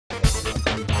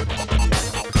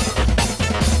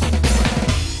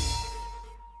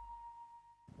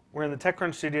We're in the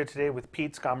TechCrunch studio today with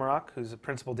Pete Skomarok, who's a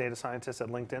principal data scientist at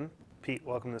LinkedIn. Pete,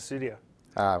 welcome to the studio.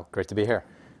 Great to be here.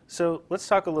 So let's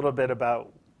talk a little bit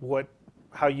about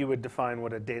how you would define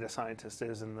what a data scientist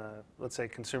is in the, let's say,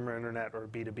 consumer internet or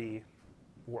B2B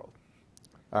world.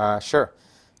 Sure.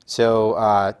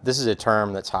 So this is a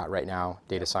term that's hot right now,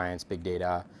 data science, big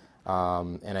data.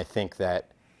 And I think that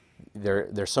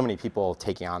there's so many people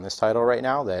taking on this title right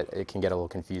now that it can get a little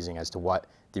confusing as to what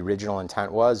the original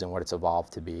intent was and what it's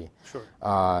evolved to be.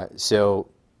 Sure. So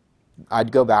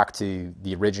I'd go back to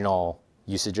the original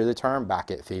usage of the term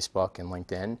back at Facebook and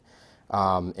LinkedIn.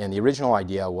 And the original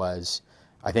idea was,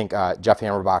 I think Jeff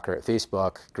Hammerbacher at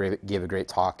Facebook gave a great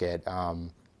talk at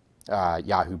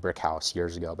Yahoo Brick House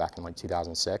years ago, back in like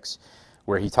 2006,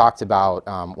 where he talked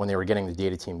about when they were getting the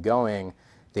data team going,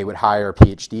 they would hire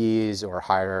PhDs or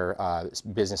hire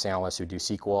business analysts who do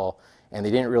SQL, and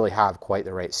they didn't really have quite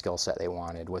the right skill set they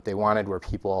wanted. What they wanted were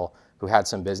people who had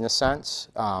some business sense,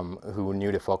 who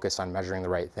knew to focus on measuring the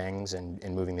right things and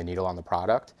moving the needle on the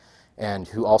product, and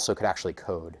who also could actually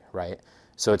code, right?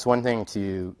 So it's one thing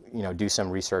to do some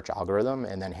research algorithm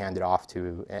and then hand it off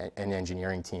to an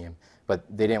engineering team, but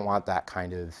they didn't want that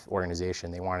kind of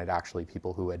organization. They wanted actually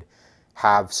people who would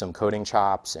have some coding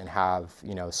chops and have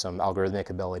some algorithmic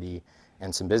ability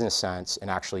and some business sense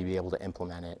and actually be able to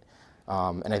implement it.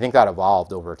 And I think that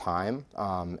evolved over time.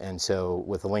 And so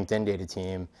with the LinkedIn data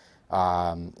team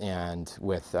and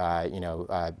with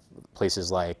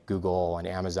places like Google and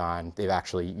Amazon, they've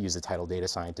actually used the title data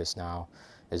scientist now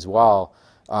as well.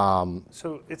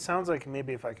 So it sounds like,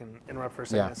 maybe if I can interrupt for a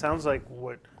second, Yeah. It sounds like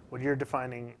what you're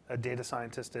defining a data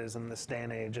scientist is in this day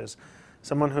and age is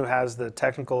someone who has the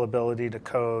technical ability to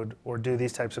code or do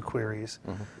these types of queries,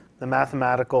 the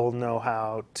mathematical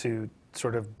know-how to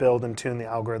sort of build and tune the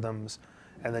algorithms,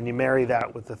 and then you marry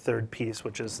that with the third piece,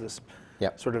 which is this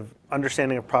sort of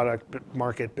understanding of product,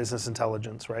 market, business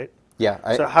intelligence, right?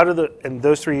 Yeah. So how do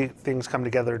those three things come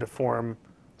together to form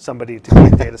somebody to be a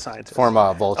data scientist? Form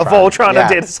a Voltron. A Voltron of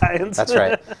data science. That's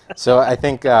right. So I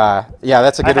think,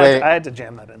 that's a good way. I had to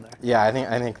jam that in there. Yeah, I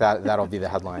think that'll be the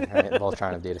headline, right?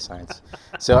 Voltron of data science.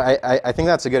 So I think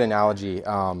that's a good analogy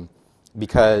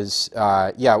because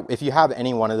if you have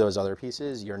any one of those other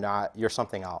pieces, you're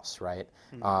something else, right?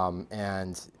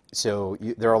 And so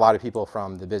there are a lot of people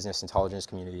from the business intelligence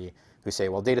community who say,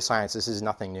 well, data science, this is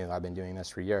nothing new. I've been doing this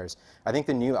for years. I think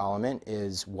the new element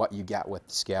is what you get with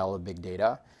the scale of big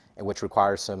data, which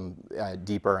requires some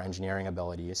deeper engineering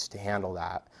abilities to handle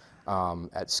that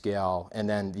at scale. And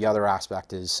then the other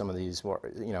aspect is some of these more,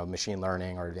 machine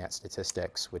learning or advanced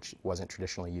statistics, which wasn't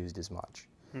traditionally used as much.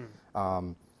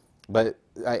 But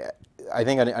I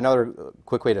think another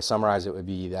quick way to summarize it would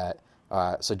be that,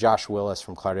 so Josh Willis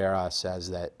from Coursera says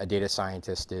that a data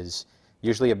scientist is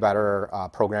usually a better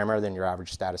programmer than your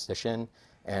average statistician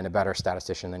and a better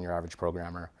statistician than your average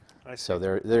programmer. So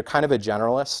they're kind of a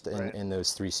generalist in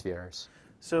those three spheres.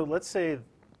 So let's say,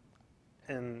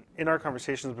 in our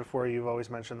conversations before, you've always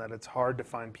mentioned that it's hard to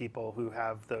find people who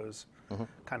have those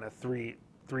kind of three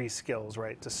skills,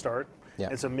 right, to start. Yeah.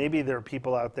 And so maybe there are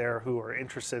people out there who are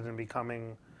interested in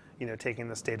becoming, taking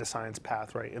this data science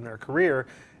path, right, in their career,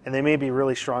 and they may be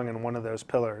really strong in one of those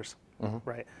pillars,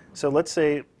 right? So let's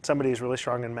say somebody is really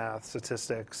strong in math,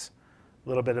 statistics, a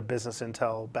little bit of business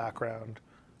intel background,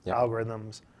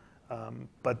 algorithms,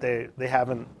 but they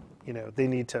haven't, they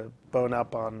need to bone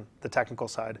up on the technical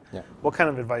side. Yeah. What kind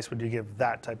of advice would you give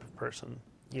that type of person,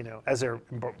 as they're,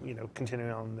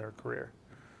 continuing on their career?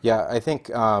 Yeah, I think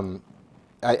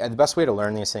the best way to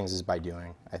learn these things is by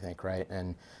doing, I think, right?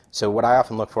 And so what I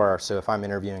often look for, so if I'm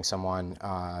interviewing someone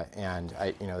and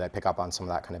they pick up on some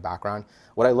of that kind of background,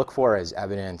 what I look for is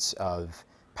evidence of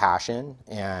passion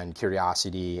and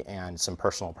curiosity and some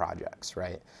personal projects,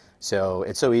 right? So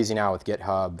it's so easy now with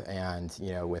GitHub and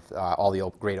with all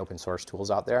the great open source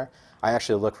tools out there. I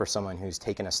actually look for someone who's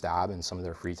taken a stab in some of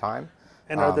their free time.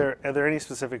 And are there any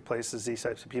specific places these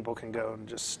types of people can go and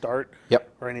just start? Yep.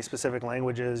 Or any specific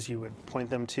languages you would point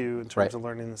them to in terms of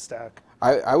learning the stack?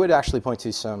 I would actually point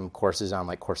to some courses on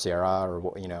like Coursera or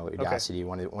Udacity,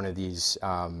 one of these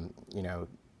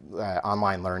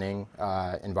online learning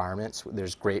environments.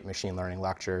 There's great machine learning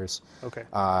lectures. Okay.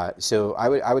 So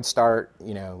I would start,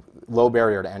 low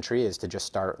barrier to entry is to just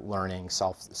start learning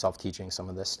self-teaching some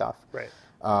of this stuff. Right.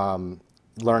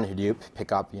 Learn Hadoop,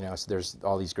 pick up, so there's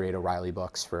all these great O'Reilly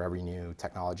books for every new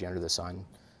technology under the sun.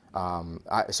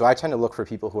 So I tend to look for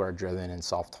people who are driven and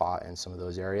self-taught in some of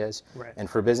those areas. Right. And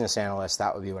for business analysts,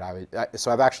 that would be what I would.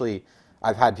 So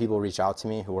I've had people reach out to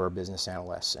me who are business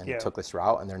analysts and took this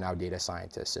route, and they're now data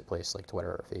scientists at places like Twitter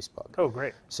or Facebook. Oh,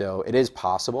 great. So it is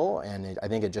possible, and I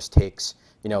think it just takes,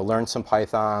 learn some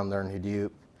Python, learn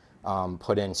Hadoop,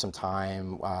 put in some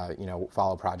time,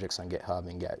 follow projects on GitHub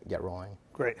and get rolling.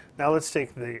 Great. Now let's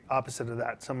take the opposite of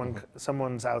that.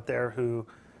 Someone's out there who,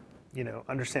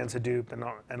 understands Hadoop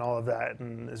and all of that,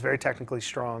 and is very technically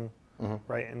strong,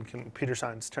 right, in computer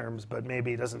science terms, but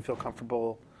maybe doesn't feel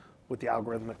comfortable with the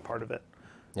algorithmic part of it.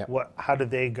 Yep. How do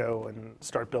they go and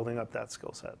start building up that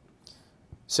skill set?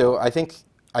 So I think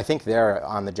there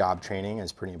on-the-job training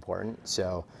is pretty important.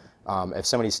 So if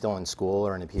somebody's still in school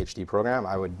or in a PhD program,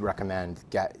 I would recommend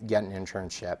get an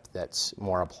internship that's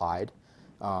more applied,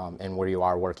 and where you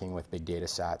are working with big data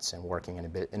sets and working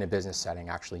in a business setting,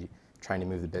 actually trying to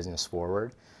move the business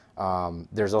forward.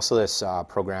 There's also this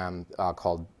program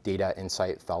called Data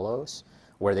Insight Fellows,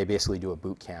 where they basically do a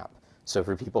boot camp. So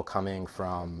for people coming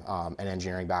from an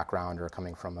engineering background or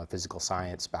coming from a physical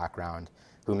science background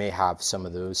who may have some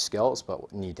of those skills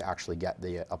but need to actually get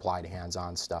the applied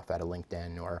hands-on stuff at a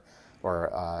LinkedIn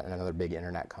or another big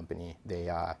internet company, they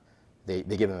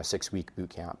give them a 6-week boot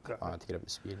camp to get up to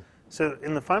speed. So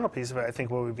in the final piece of it, I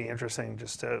think what would be interesting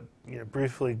just to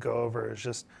briefly go over is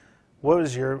just what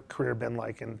has your career been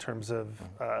like in terms of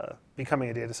becoming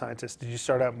a data scientist? Did you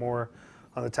start out more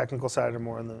on the technical side or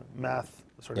more on the math,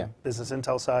 sort of business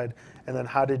intel side? And then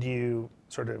how did you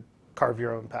sort of carve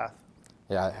your own path?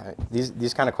 Yeah,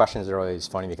 these kind of questions are always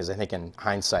funny because I think in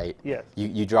hindsight,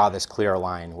 you draw this clear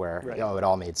line where it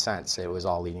all made sense. It was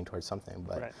all leading towards something.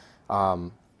 But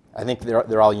I think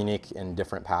they're all unique in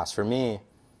different paths. For me,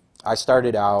 I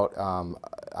started out,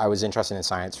 I was interested in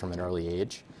science from an early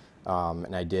age.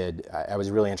 And I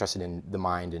was really interested in the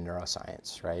mind and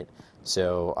neuroscience, right?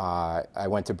 So I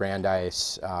went to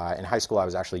Brandeis. In high school, I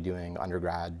was actually doing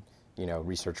undergrad,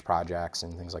 research projects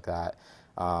and things like that.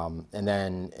 And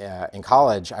then in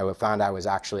college, I found I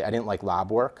didn't like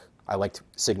lab work. I liked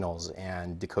signals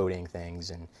and decoding things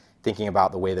and thinking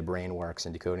about the way the brain works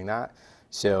and decoding that.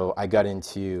 So I got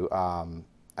into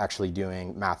actually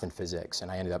doing math and physics,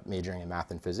 and I ended up majoring in math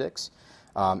and physics.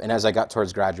 And as I got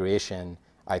towards graduation,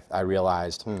 I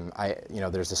realized,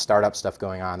 there's the startup stuff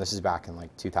going on. This is back in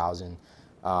like 2000,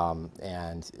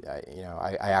 and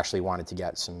I actually wanted to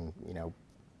get some,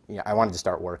 I wanted to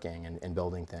start working and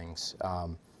building things.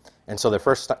 And so the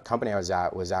first company I was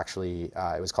at was actually,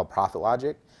 it was called Profit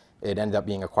Logic. It ended up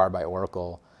being acquired by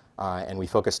Oracle, and we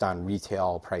focused on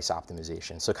retail price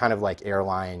optimization. So kind of like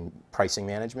airline pricing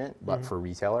management, but for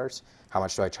retailers. How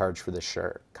much do I charge for this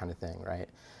shirt, kind of thing, right?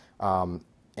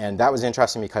 And that was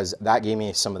interesting because that gave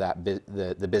me some of that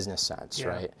the business sense,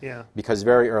 right? Yeah. Because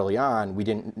very early on, we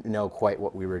didn't know quite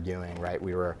what we were doing, right?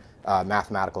 We were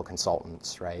mathematical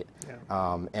consultants, right?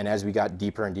 Yeah. And as we got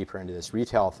deeper and deeper into this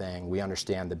retail thing, we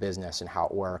understand the business and how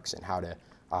it works and how to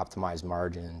optimize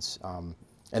margins.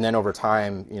 And then over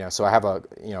time, so I have a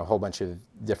whole bunch of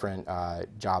different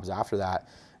jobs after that.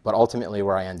 But ultimately,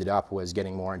 where I ended up was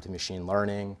getting more into machine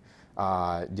learning,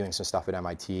 doing some stuff at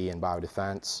MIT and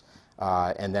biodefense.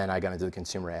 And then I got into the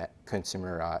consumer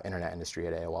internet industry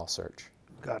at AOL Search.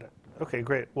 Got it. Okay,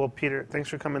 great. Well, Peter, thanks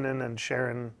for coming in and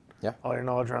sharing all your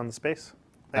knowledge around the space.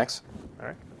 Thanks. All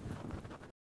right.